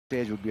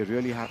stage would be a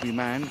really happy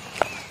man.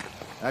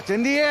 That's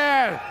in the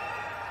air.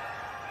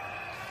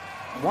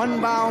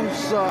 One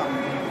bounce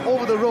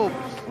over the ropes.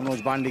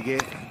 Manoj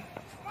Bhandage.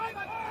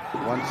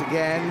 Once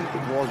again,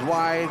 it was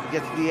wide,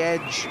 gets the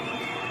edge.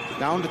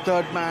 Down to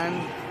third man.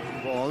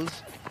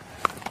 Balls.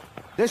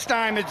 This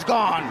time it's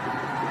gone.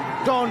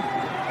 Don't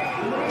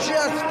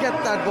just get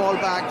that ball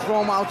back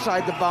from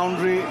outside the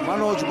boundary.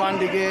 Manoj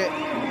Bhandage,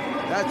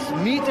 that's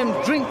meat and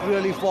drink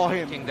really for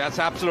him. That's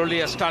absolutely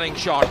a stunning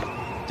shot.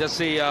 Just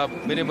see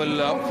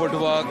minimal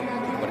footwork,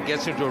 but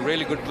gets into a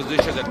really good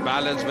position, that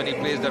balance when he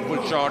plays that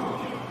full shot.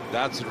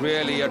 That's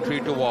really a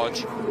treat to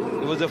watch.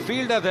 There was a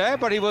fielder there,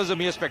 but he was a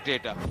mere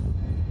spectator.